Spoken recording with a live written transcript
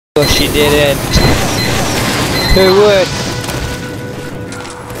Well, she didn't. Who would?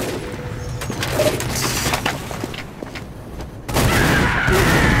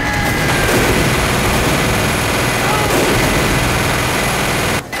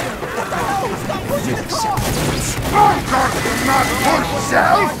 Vanguard will not push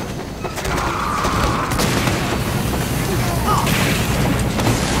south!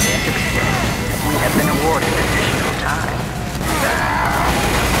 We have been awarded additional time.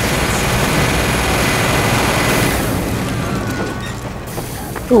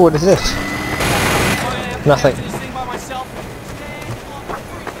 Ooh, what is this? Nothing.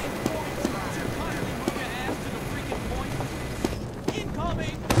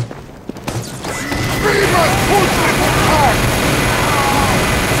 We must push little cart!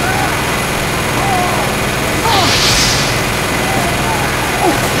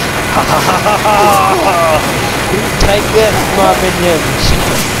 Take this, my minions.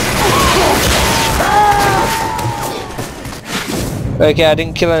 Okay, I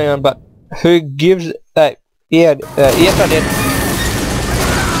didn't kill anyone, but who gives? Yes, I did.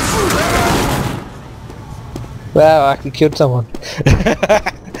 Wow, I actually killed someone.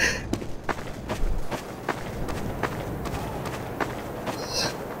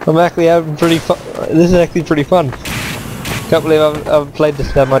 I'm actually having pretty fun. This is actually pretty fun. Can't believe I've played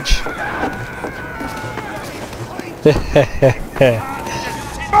this that much. Vanguard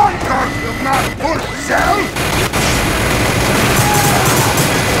will not push south!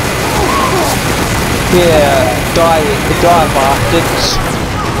 Yeah, die bastards.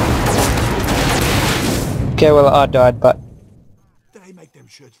 Okay, well I died, but They make them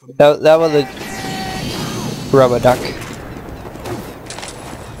shirts for me. that was a rubber duck.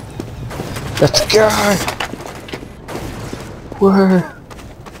 Let's go! Whoa!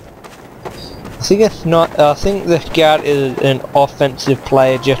 I think it's not. I think this guard is an offensive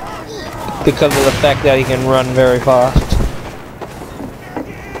player just because of the fact that he can run very fast.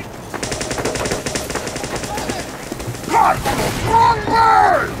 March the wrong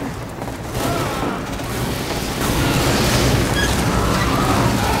way!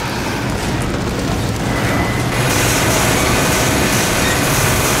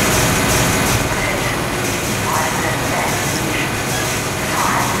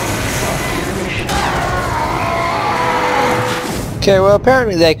 Okay, well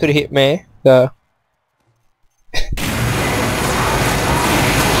apparently they could hit me, so.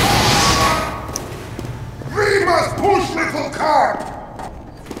 We must push little cart!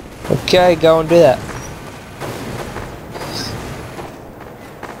 Okay, go and do that.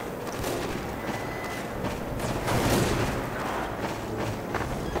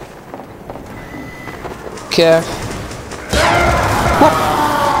 Okay.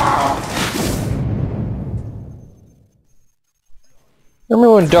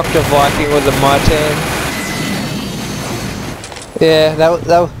 Remember when Dr. Viking was in my team? Yeah,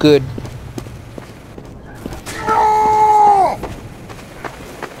 that was good. No!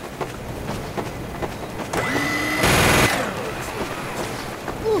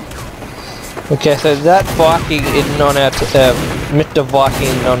 Okay, so that Viking is on our Mr. Viking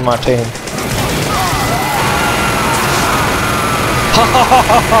is on my team. Ha ha ha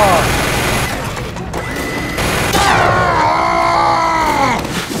ha ha!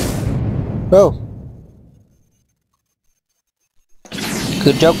 Oh.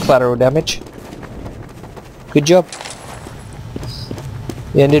 Good job, collateral damage. Good job.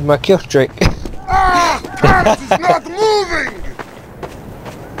 You ended my kill streak. Ah! Cart is not moving!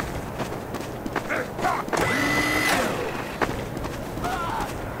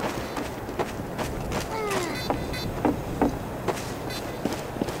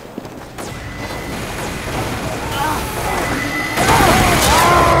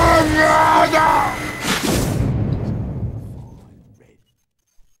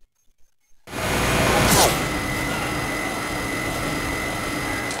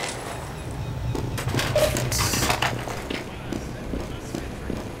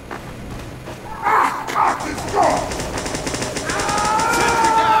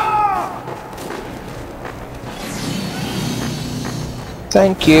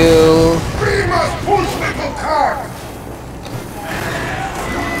 Thank you. We must push little cart!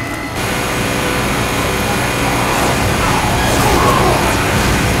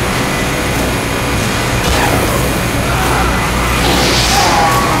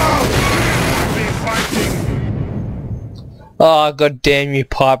 Oh, god damn you,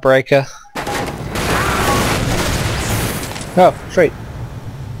 pipe breaker. Oh, sweet.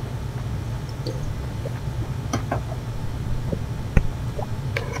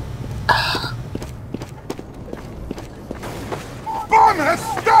 Bomb has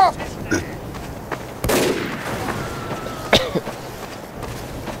stopped!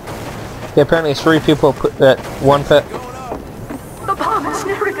 Yeah, apparently 3 people put that one pit. The bomb is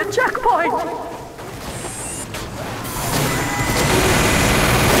nearing a checkpoint!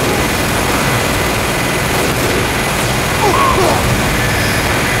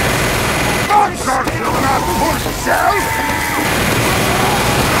 Monsters will not push south!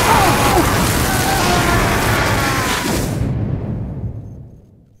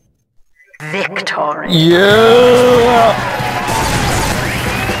 Victory! Yeah!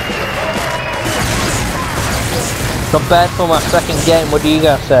 Not bad for my second game, what do you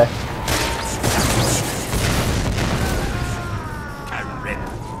guys say?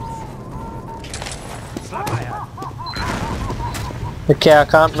 Okay, I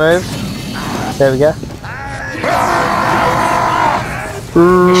can't move. There we go.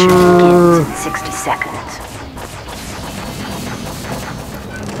 Mission begins in 60 seconds.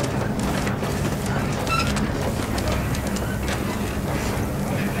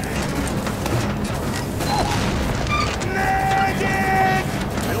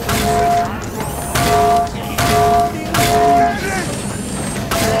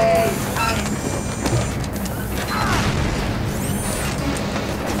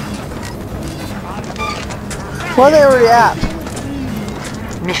 Where are they already at?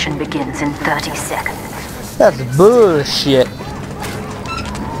 Mission begins in 30 seconds. That's bullshit.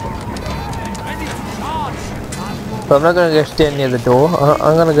 But I'm not gonna go stand near the door.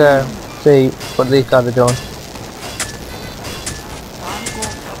 I'm gonna go see what these guys are doing.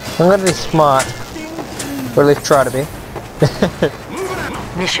 I'm gonna be smart. Or at least try to be.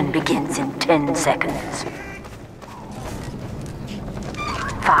 Mission begins in 10 seconds.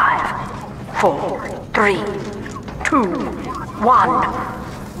 5, 4, 3, 2, 1.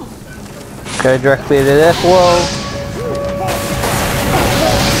 Go directly to this wall.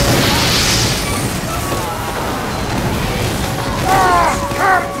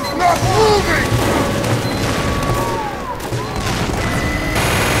 Captain's not moving!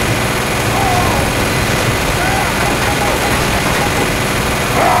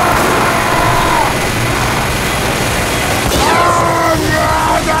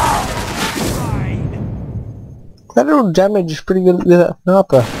 That little damage is pretty good with that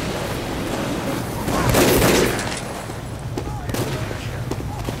sniper.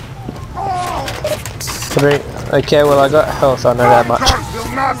 Okay, well I got health, I know that much. Monsters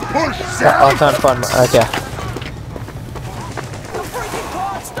will not push I south! can't find my... okay.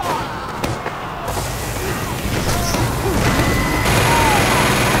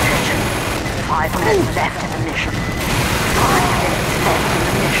 Attention. 5 minutes left in the mission. 5 minutes left in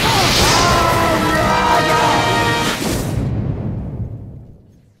the mission.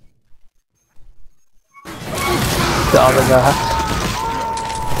 The other guy.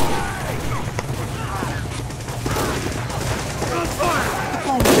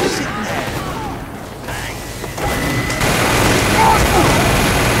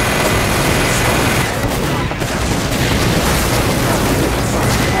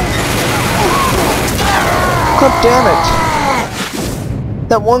 God damn it!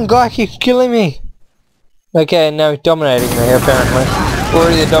 That one guy keeps killing me! Okay, now he's dominating me apparently. Or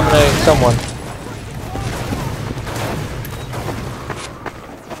he's dominating someone.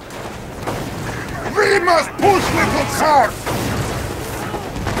 We must push little south!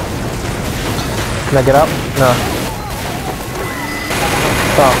 Can I get up? No.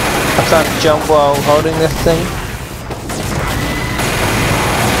 Oh, I can't jump while holding this thing.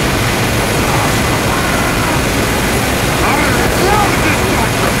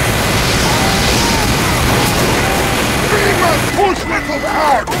 We must push little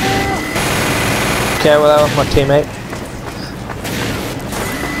south! Okay, well that was my teammate.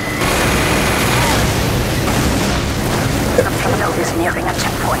 The payload is nearing a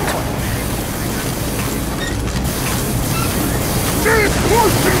checkpoint. Keep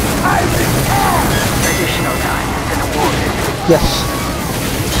pushing! Additional time has been awarded. Yes.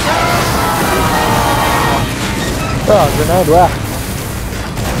 Oh, grenade, wow.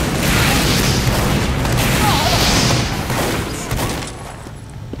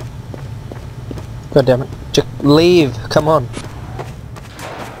 God damn it. Just leave, come on.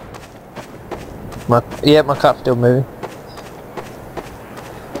 Yeah, my car's still moving.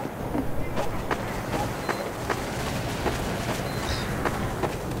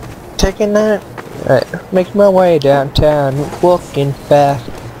 Taking that. Right, making my way downtown, walking fast.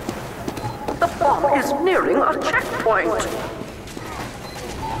 The bomb is nearing a checkpoint.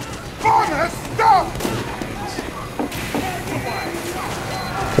 Bomb has stopped!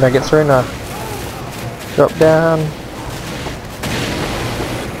 Can I get through now? Drop down.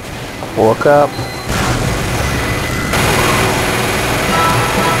 Walk up.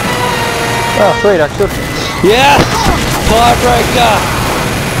 Oh, sweet, I killed him. Yes! Firebreaker!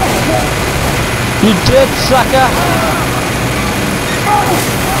 You dead, sucker!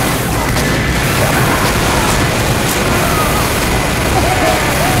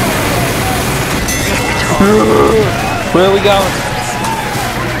 Where are we going?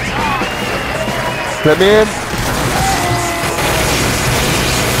 Let me in.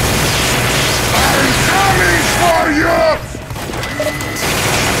 I'm coming for you!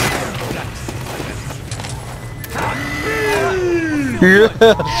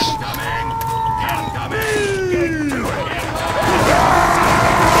 Yes!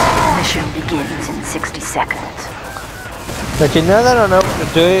 Mission begins in 60 seconds. Okay, now that I know what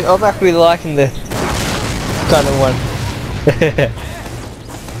to do, I'm actually liking this kind of one.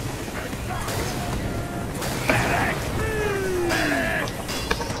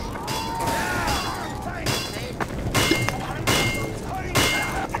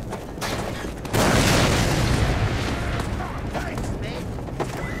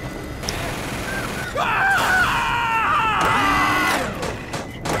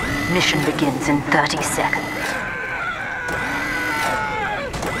 Mission begins in 30 seconds.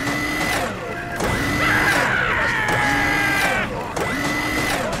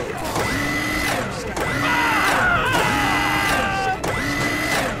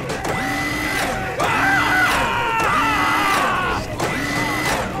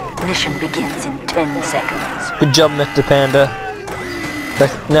 Mission begins in 10 seconds. Good job, Mr. Panda.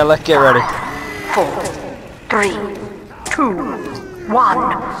 Now let's get ready. 4, 3, 2,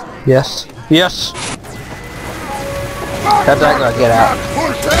 1. Yes. Yes! How'd that guy get out?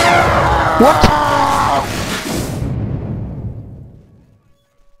 Push it! What?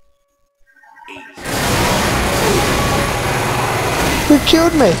 Who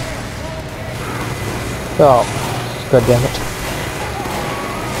killed me? Oh, god damn it.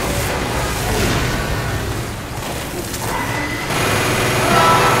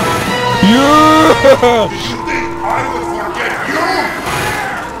 Yes! You think I would forget you?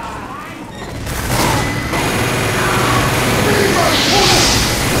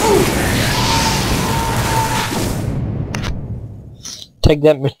 Take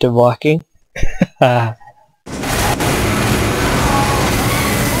that, Mr. Viking.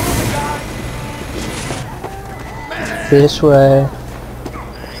 This way.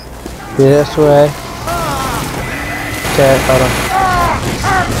 This way. Okay, hold on.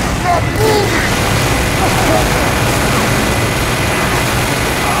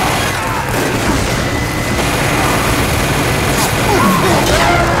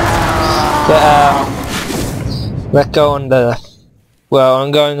 Let's go on the... Well,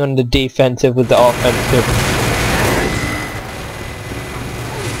 I'm going on the defensive with the offensive.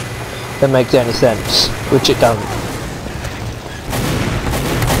 That makes any sense, which it doesn't.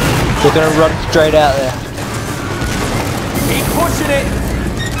 We're gonna run straight out there. Keep pushing it!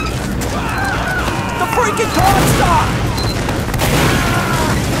 The freaking clock stop!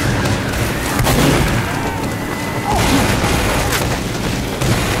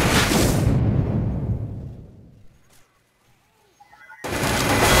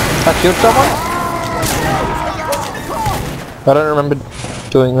 I killed someone? I don't remember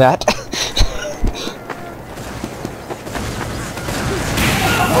doing that.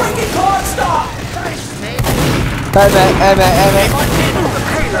 Freaking clock stop! Hey mate, hey mate, hey mate. The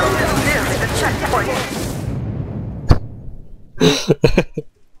payload is nearly the checkpoint.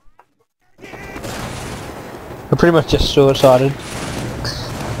 I pretty much just suicided.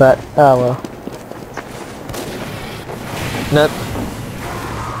 But, oh well. Nope.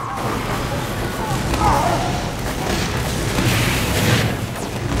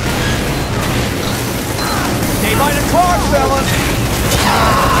 Stay by the clock, fellas!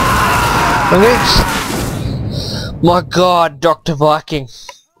 My god, Dr. Viking.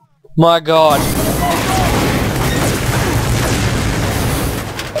 My god.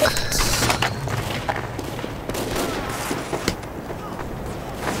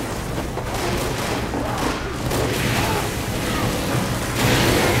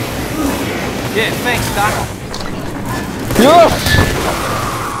 Yeah, thanks, Doc. Yes!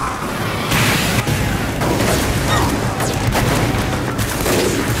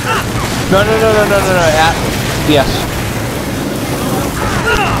 No, out. Yes.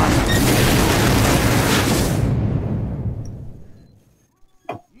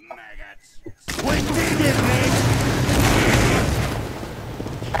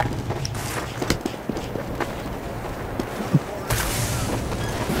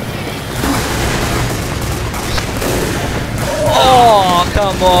 Oh,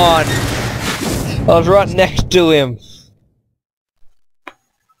 come on. I was right next to him.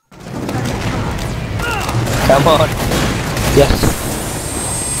 Come on. Yes.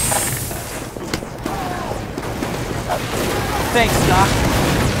 Thanks, Doc.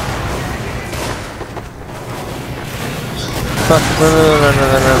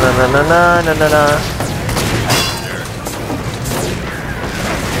 No.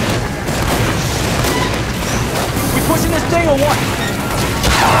 We pushing this thing or what?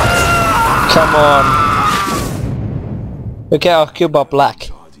 Come on. Okay, I'll kill Bob Black.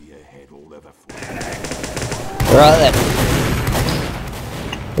 Right then.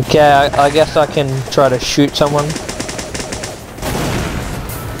 Okay, I guess I can try to shoot someone.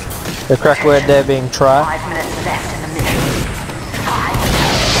 The correct word there being try. 5 minutes left in the mission.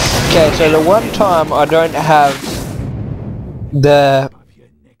 Okay, so the one time I don't have the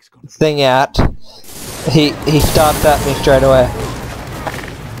thing out, he starts at me straight away.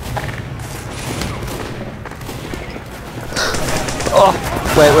 Oh,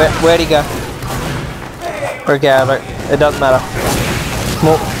 wait, where'd he go? Okay, it doesn't matter.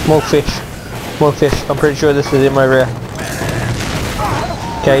 More fish. More fish. I'm pretty sure this is in my rear.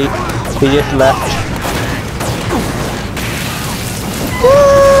 Okay, he just left.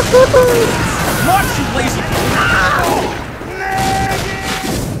 Watch, you lazy.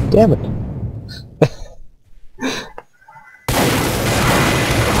 Damn it.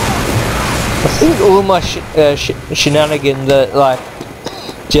 I think all my shenanigans are like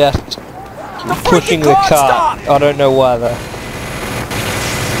just pushing the car. I don't know why though.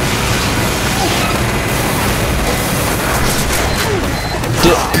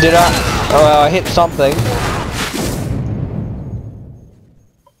 Did I? Oh, I hit something.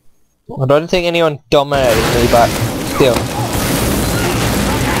 I don't think anyone dominated me, but still.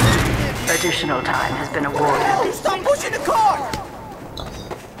 Additional time has been awarded. Stop pushing the car!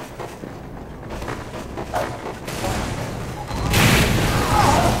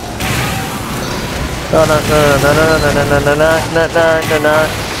 No.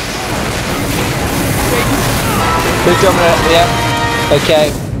 Who's dominated? Yeah.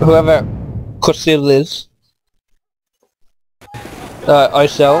 Okay, whoever Kusil is. Zero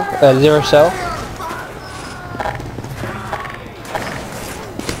cell.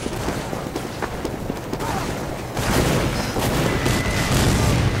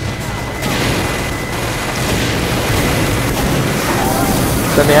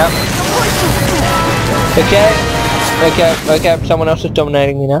 Let me out. Okay, someone else is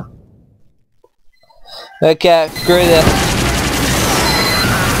dominating me now. Okay, screw this.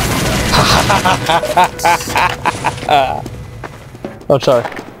 I'm sorry.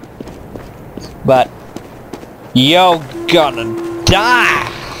 But you're gonna die!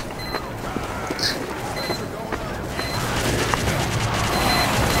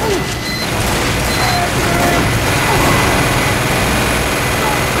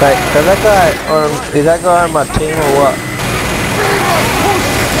 Wait, is that guy on my team or what?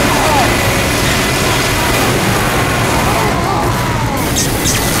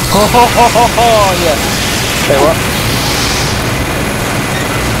 Oh, yes. Wait, what?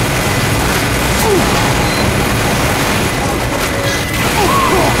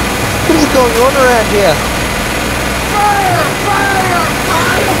 What is going on around here?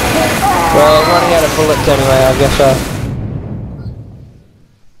 Well, I'm running out of bullets anyway, I guess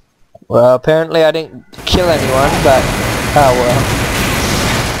well, apparently I didn't kill anyone, but oh well.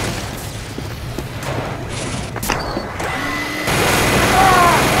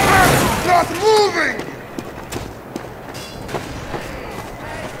 Not moving!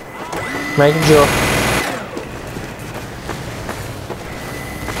 Making sure.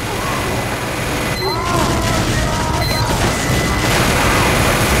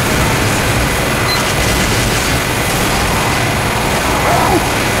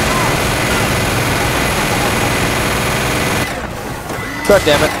 God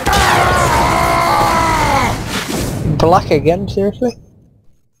damn it. Black again, seriously?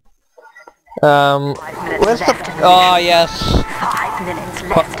 Where's the... Oh, yes. 5 minutes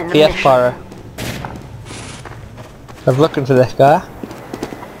left in the Yes, mission. Pyro. I'm looking for this guy.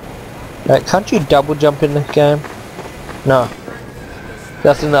 Can't you double jump in this game? No.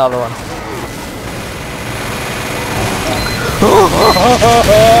 That's another one.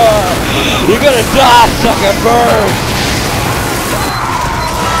 You're gonna die, sucker bird!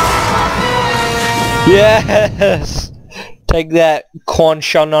 Yes! Take that, Quan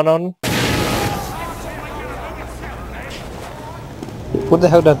Shannon. What the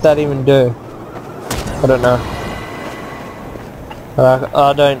hell does that even do? I don't know.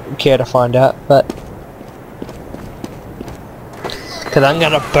 I don't care to find out, but... Cause I'm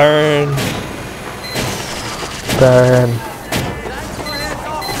gonna burn. Burn.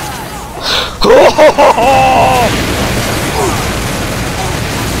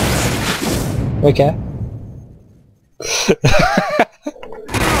 Okay.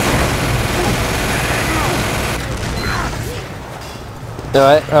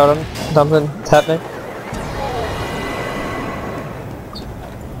 Alright, hold on. Something's happening.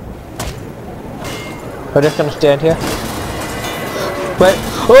 We're just gonna stand here. Wait.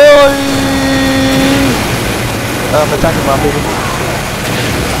 Oh! I'm attacking my people.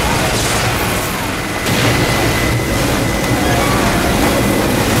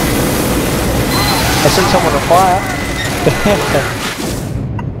 I sent someone on fire.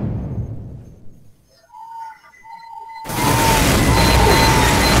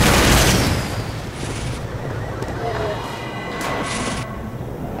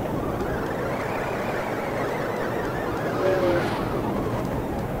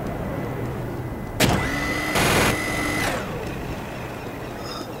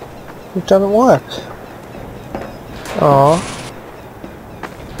 It doesn't work. Oh.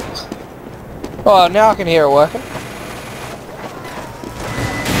 Oh, now I can hear it working.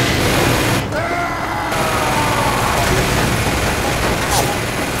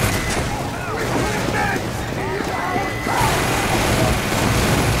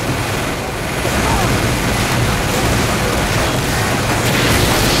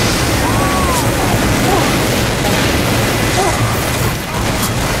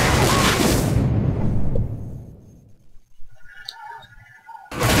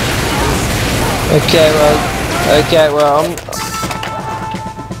 Okay, well, I'm...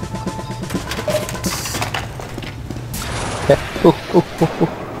 Okay. Ooh.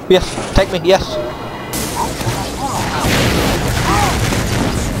 Yes, take me, yes.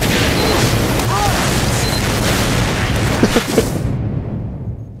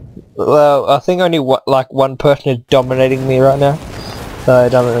 Well, I think only like one person is dominating me right now, so it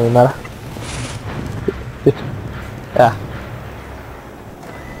doesn't really matter. Yeah.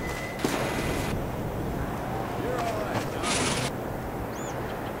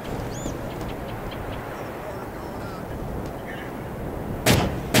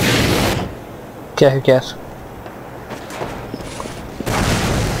 Okay, who cares?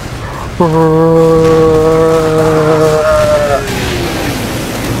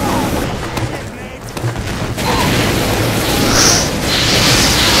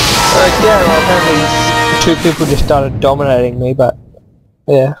 Yeah, well, apparently two people just started dominating me, but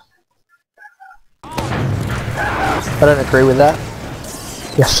yeah. I don't agree with that.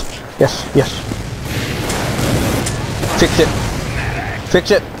 Yes.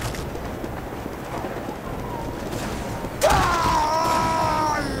 Fix it.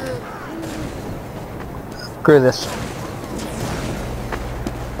 Screw this.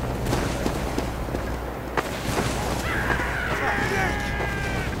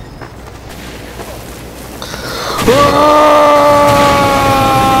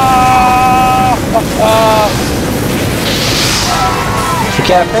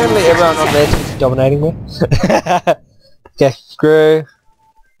 Okay, apparently everyone on their team is dominating me. Okay, screw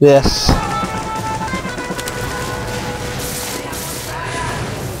this.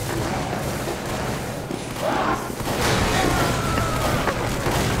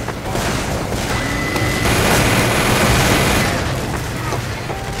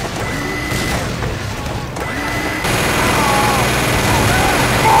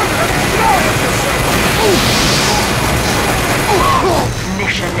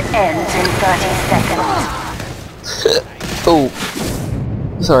 Ends in 30 seconds. Oh,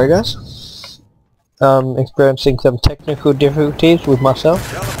 sorry guys. Experiencing some technical difficulties with myself.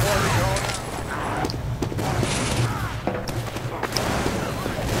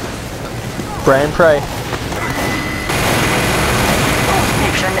 Pray and pray.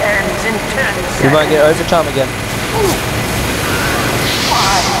 Mission ends in 10 seconds. We might get overtime again.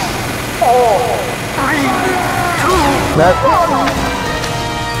 5, 4, 3, 2, Nope.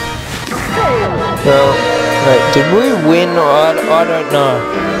 Well, wait, did we win or I don't know.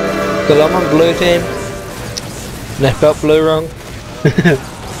 Because I'm on blue team. And I spelled blue wrong.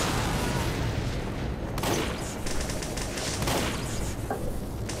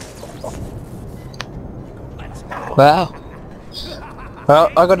 Wow.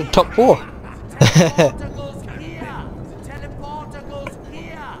 Well, I got a top 4.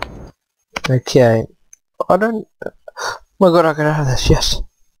 Okay. I don't... Oh my god, I gotta have this, yes.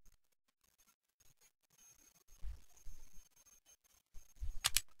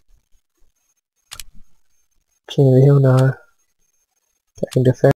 King of the Hill, no. I can defend.